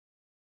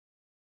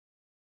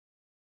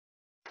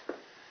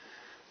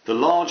The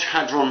Large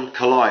Hadron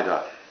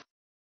Collider.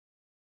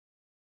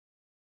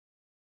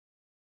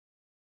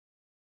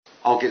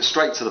 I'll get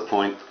straight to the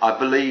point. I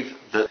believe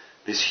that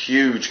this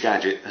huge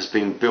gadget has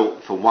been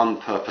built for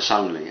one purpose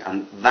only,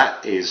 and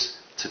that is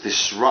to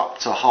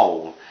disrupt a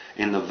hole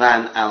in the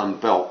Van Allen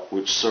belt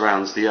which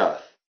surrounds the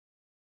Earth.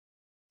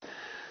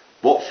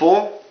 What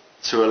for?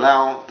 To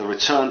allow the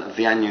return of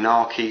the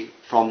Anunnaki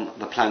from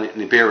the planet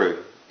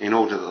Nibiru, in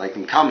order that they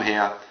can come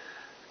here,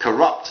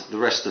 corrupt the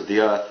rest of the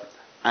Earth,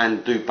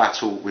 and do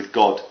battle with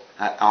God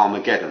at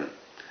Armageddon.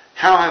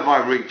 How have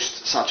I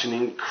reached such an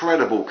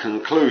incredible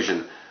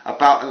conclusion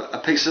about a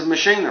piece of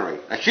machinery?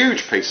 A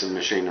huge piece of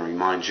machinery,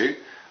 mind you.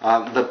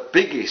 The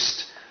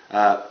biggest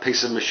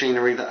piece of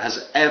machinery that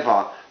has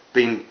ever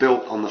been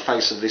built on the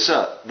face of this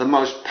Earth. The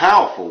most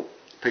powerful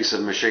piece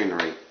of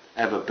machinery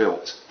ever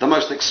built. The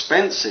most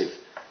expensive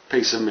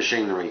piece of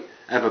machinery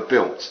ever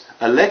built.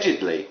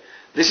 Allegedly,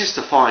 this is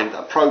to find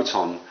a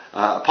proton,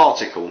 a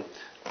particle,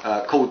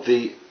 called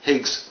the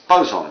Higgs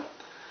boson.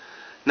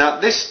 Now,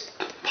 this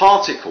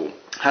particle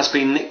has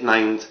been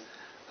nicknamed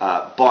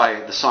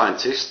by the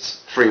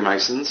scientists,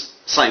 Freemasons,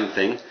 same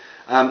thing,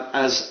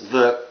 as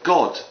the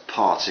God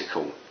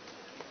particle.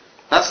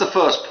 That's the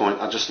first point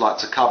I'd just like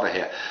to cover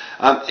here.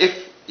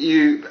 If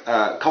you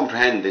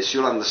comprehend this,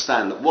 you'll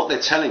understand that what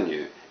they're telling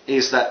you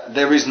is that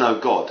there is no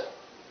God.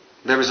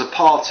 There is a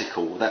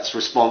particle that's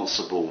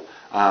responsible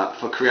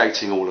for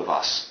creating all of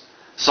us.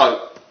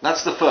 So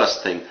that's the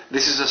first thing.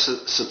 This is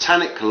a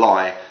satanic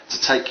lie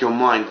to take your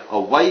mind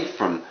away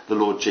from the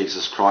Lord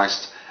Jesus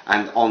Christ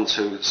and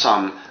onto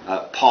some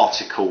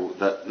particle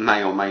that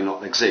may or may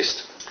not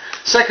exist.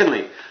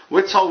 Secondly,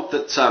 we're told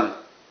that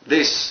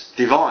this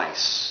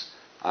device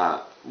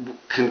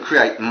can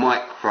create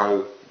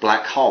micro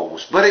black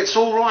holes. But it's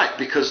alright,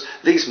 because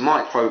these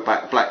micro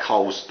black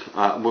holes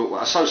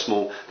are so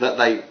small that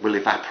they will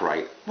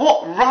evaporate.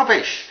 What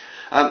rubbish!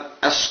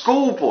 A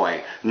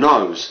schoolboy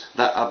knows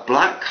that a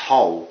black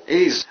hole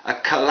is a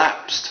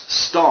collapsed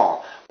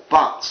star,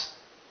 but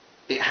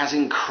it has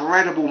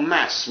incredible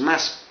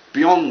mass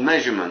beyond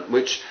measurement,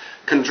 which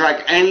can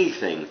drag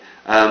anything.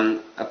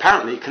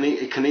 Apparently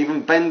it can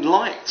even bend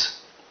light.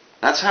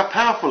 That's how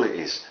powerful it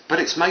is,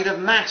 but it's made of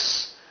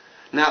mass.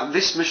 Now,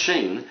 this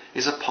machine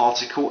is a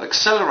particle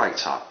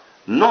accelerator,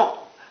 not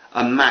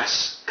a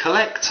mass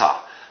collector.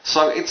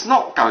 So it's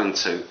not going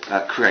to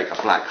create a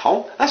black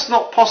hole. That's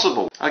not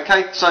possible.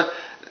 Okay, so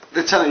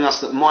they're telling us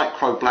that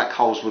micro black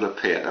holes would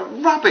appear.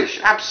 Rubbish,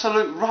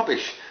 absolute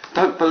rubbish.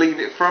 Don't believe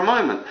it for a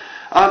moment.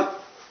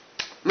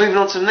 Moving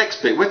on to the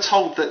next bit, we're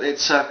told that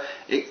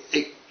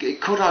it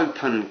could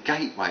open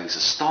gateways, a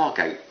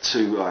Stargate,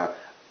 to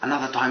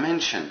another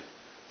dimension,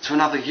 to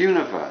another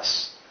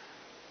universe.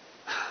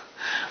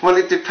 Well,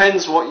 it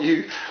depends what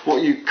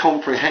you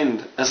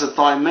comprehend as a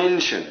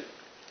dimension.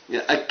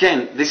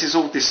 Again, this is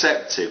all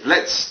deceptive.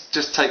 Let's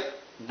just take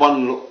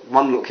one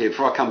look here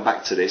before I come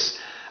back to this.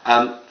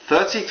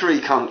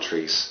 33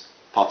 countries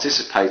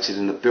participated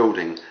in the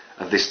building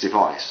of this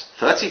device.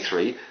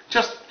 33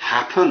 just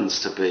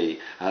happens to be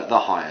the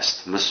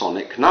highest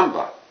Masonic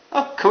number.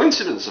 A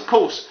coincidence, of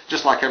course,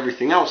 just like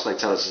everything else they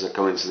tell us is a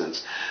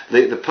coincidence.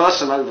 The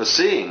person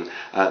overseeing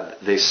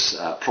this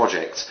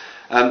project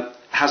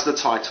has the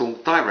title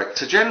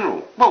Director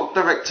General. Well,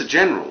 Director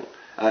General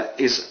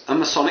is a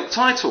Masonic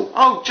title.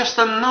 Oh, just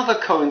another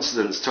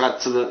coincidence to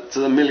add to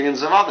the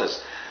millions of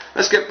others.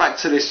 Let's get back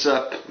to these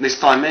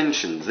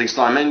dimensions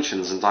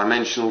and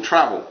dimensional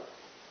travel.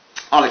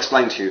 I'll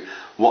explain to you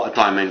what a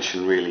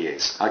dimension really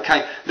is.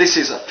 Okay, this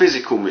is a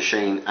physical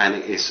machine, and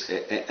it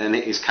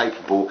is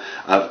capable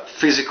of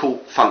physical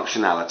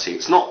functionality.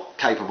 It's not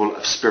capable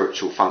of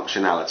spiritual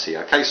functionality.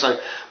 Okay, so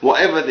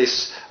whatever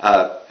this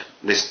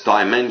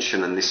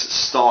dimension and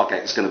this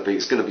Stargate is going to be,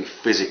 it's going to be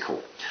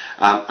physical.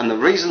 And the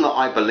reason that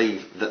I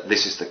believe that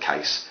this is the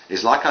case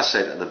is, like I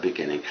said at the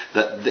beginning,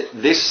 that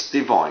this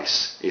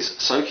device is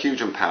so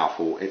huge and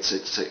powerful.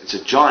 It's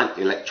a giant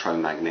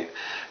electromagnet.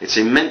 It's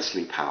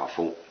immensely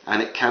powerful,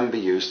 and it can be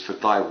used for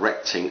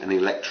directing an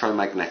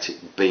electromagnetic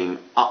beam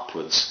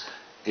upwards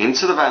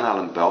into the Van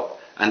Allen belt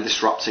and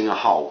disrupting a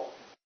hole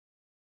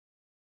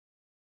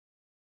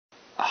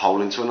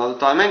into another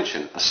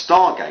dimension, a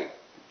Stargate.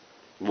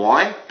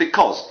 Why?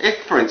 Because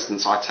if, for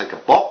instance, I take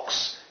a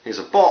box, here's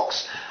a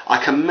box,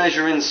 I can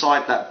measure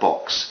inside that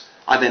box.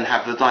 I then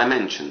have the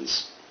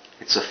dimensions.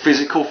 It's a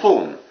physical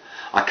form.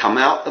 I come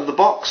out of the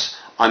box,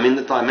 I'm in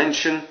the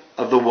dimension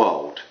of the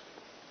world.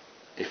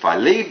 If I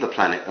leave the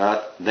planet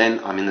Earth,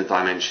 then I'm in the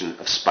dimension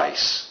of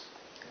space.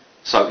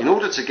 So in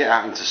order to get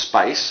out into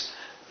space,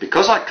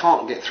 because I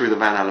can't get through the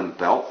Van Allen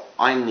belt,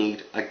 I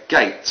need a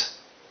gate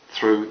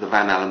through the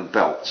Van Allen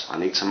belt. I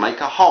need to make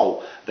a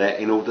hole there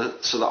in order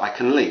so that I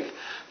can leave.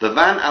 The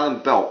Van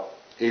Allen belt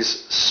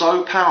is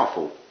so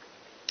powerful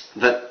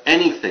that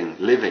anything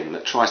living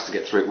that tries to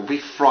get through it will be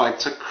fried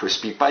to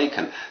crispy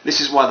bacon. This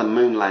is why the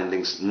moon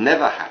landings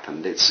never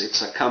happened.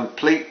 It's a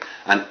complete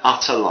and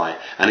utter lie,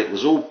 and it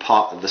was all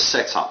part of the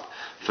setup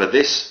for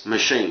this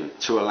machine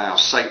to allow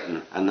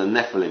Satan and the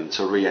Nephilim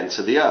to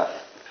re-enter the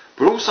earth.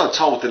 We're also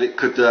told that it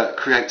could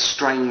create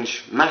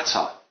strange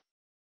matter.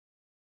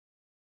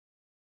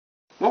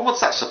 Well,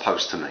 what's that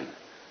supposed to mean?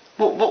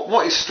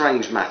 What is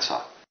strange matter?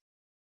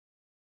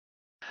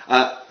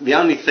 The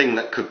only thing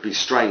that could be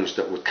strange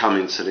that would come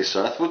into this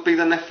earth would be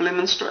the Nephilim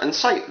and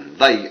Satan.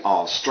 They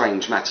are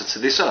strange matter to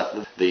this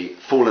earth. The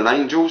fallen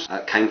angels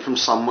came from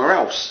somewhere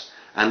else.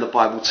 And the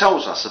Bible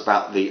tells us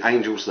about the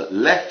angels that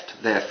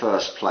left their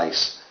first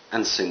place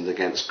and sinned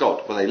against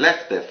God. Well, they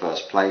left their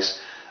first place.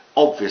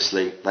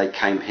 Obviously, they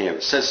came here.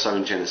 It says so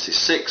in Genesis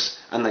 6.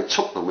 And they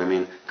took the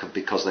women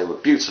because they were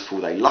beautiful.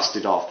 They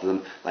lusted after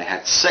them. They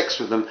had sex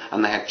with them.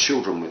 And they had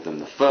children with them.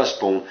 The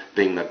firstborn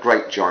being the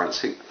great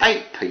giants who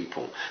ate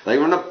people. They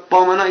were an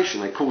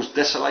abomination. They caused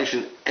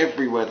desolation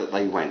everywhere that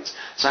they went.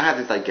 So how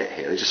did they get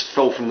here? They just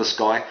fell from the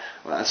sky?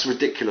 Well, that's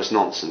ridiculous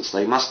nonsense.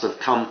 They must have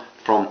come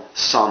from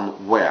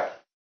somewhere.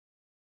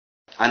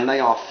 And they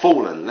are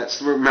fallen.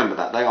 Let's remember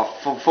that. They are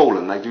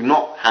fallen. They do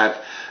not have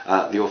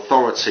the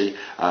authority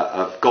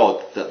of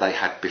God that they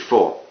had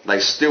before. They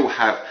still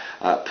have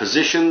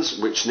positions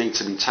which need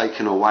to be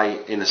taken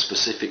away in a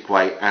specific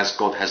way as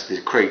God has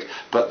decreed.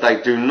 But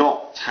they do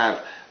not have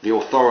the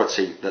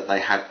authority that they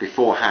had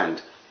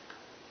beforehand.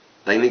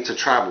 They need to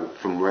travel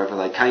from wherever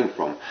they came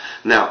from.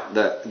 Now,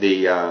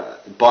 the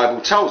Bible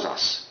tells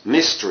us,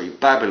 mystery,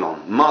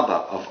 Babylon, mother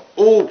of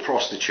all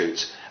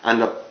prostitutes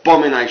and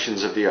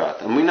abominations of the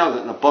earth. And we know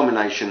that an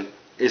abomination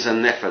is a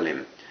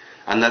Nephilim.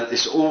 And that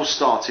this all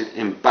started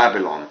in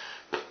Babylon.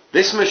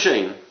 This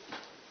machine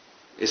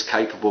is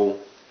capable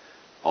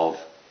of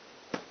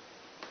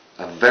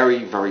a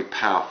very, very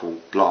powerful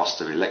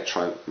blast of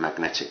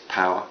electromagnetic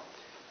power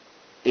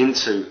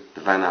into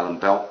the Van Allen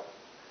belt,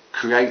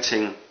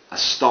 creating a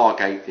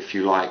stargate, if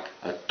you like,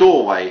 a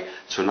doorway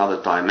to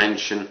another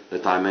dimension, the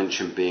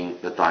dimension being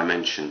the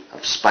dimension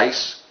of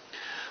space.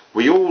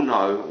 We all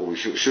know, or we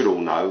should all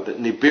know, that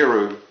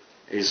Nibiru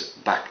is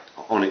back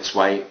on its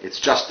way. It's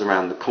just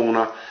around the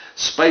corner.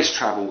 Space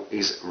travel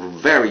is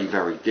very,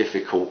 very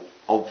difficult.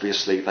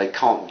 Obviously, you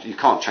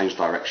can't change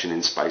direction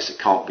in space. It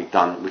can't be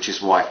done, which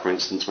is why, for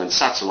instance, when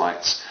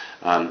satellites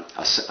are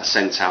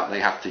sent out,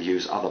 they have to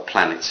use other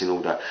planets in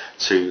order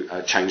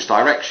to change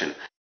direction.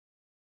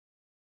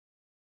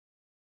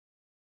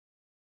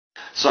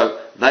 So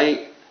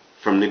they,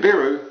 from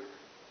Nibiru,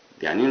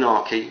 the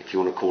Anunnaki, if you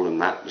want to call them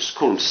that, just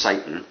call them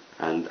Satan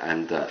and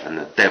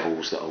the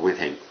devils that are with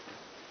him,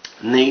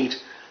 need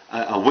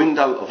a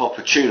window of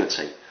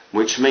opportunity,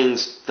 which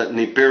means that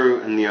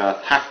Nibiru and the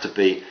Earth have to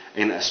be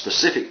in a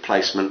specific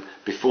placement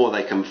before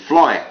they can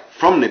fly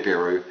from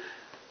Nibiru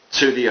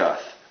to the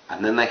Earth,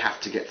 and then they have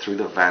to get through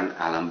the Van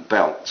Allen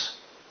belt.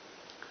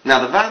 Now,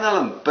 the Van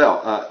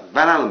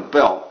Allen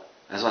belt,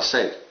 as I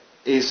said,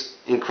 is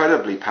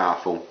incredibly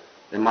powerful.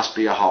 There must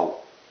be a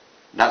hole.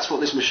 That's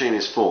what this machine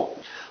is for.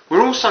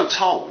 We're also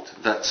told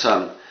that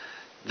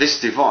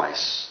this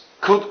device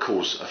could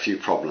cause a few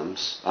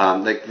problems.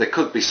 There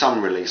could be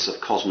some release of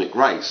cosmic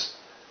rays.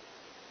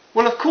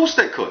 Well, of course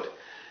there could.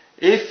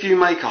 If you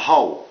make a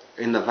hole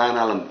in the Van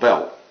Allen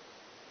belt,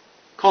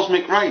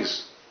 cosmic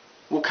rays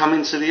will come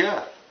into the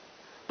Earth.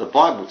 The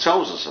Bible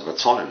tells us of a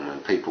time when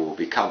people will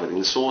be covered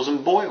in sores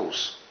and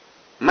boils.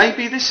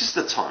 Maybe this is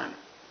the time.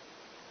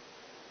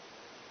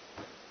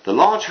 The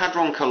Large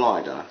Hadron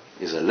Collider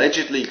is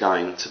allegedly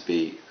going to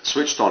be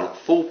switched on at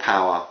full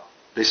power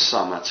this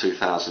summer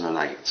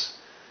 2008.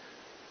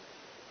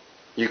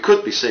 You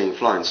could be seeing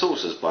flying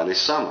saucers by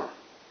this summer.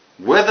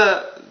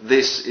 Whether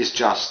this is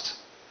just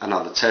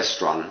another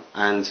test run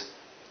and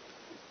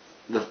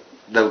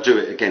they'll do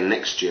it again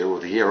next year or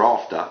the year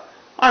after,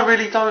 I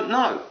really don't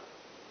know.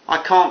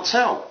 I can't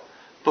tell.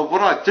 But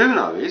what I do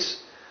know is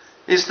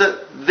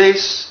that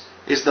this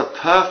is the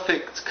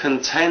perfect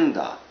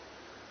contender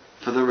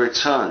for the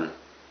return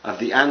of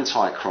the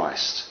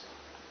Antichrist.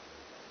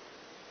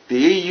 The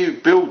EU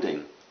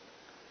building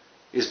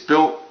is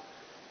built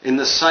in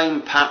the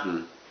same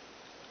pattern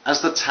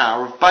as the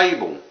Tower of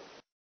Babel.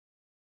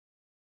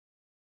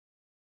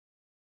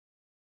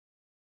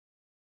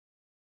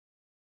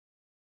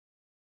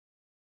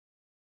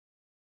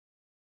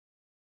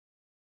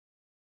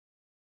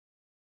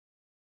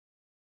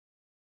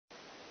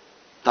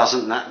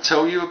 Doesn't that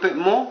tell you a bit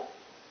more?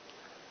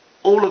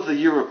 All of the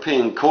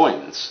European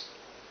coins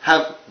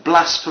have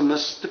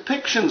blasphemous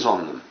depictions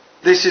on them.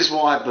 This is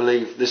what I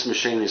believe this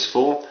machine is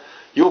for.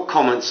 Your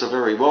comments are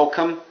very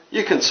welcome.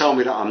 You can tell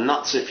me that I'm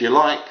nuts if you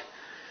like.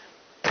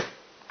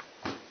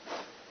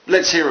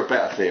 Let's hear a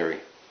better theory.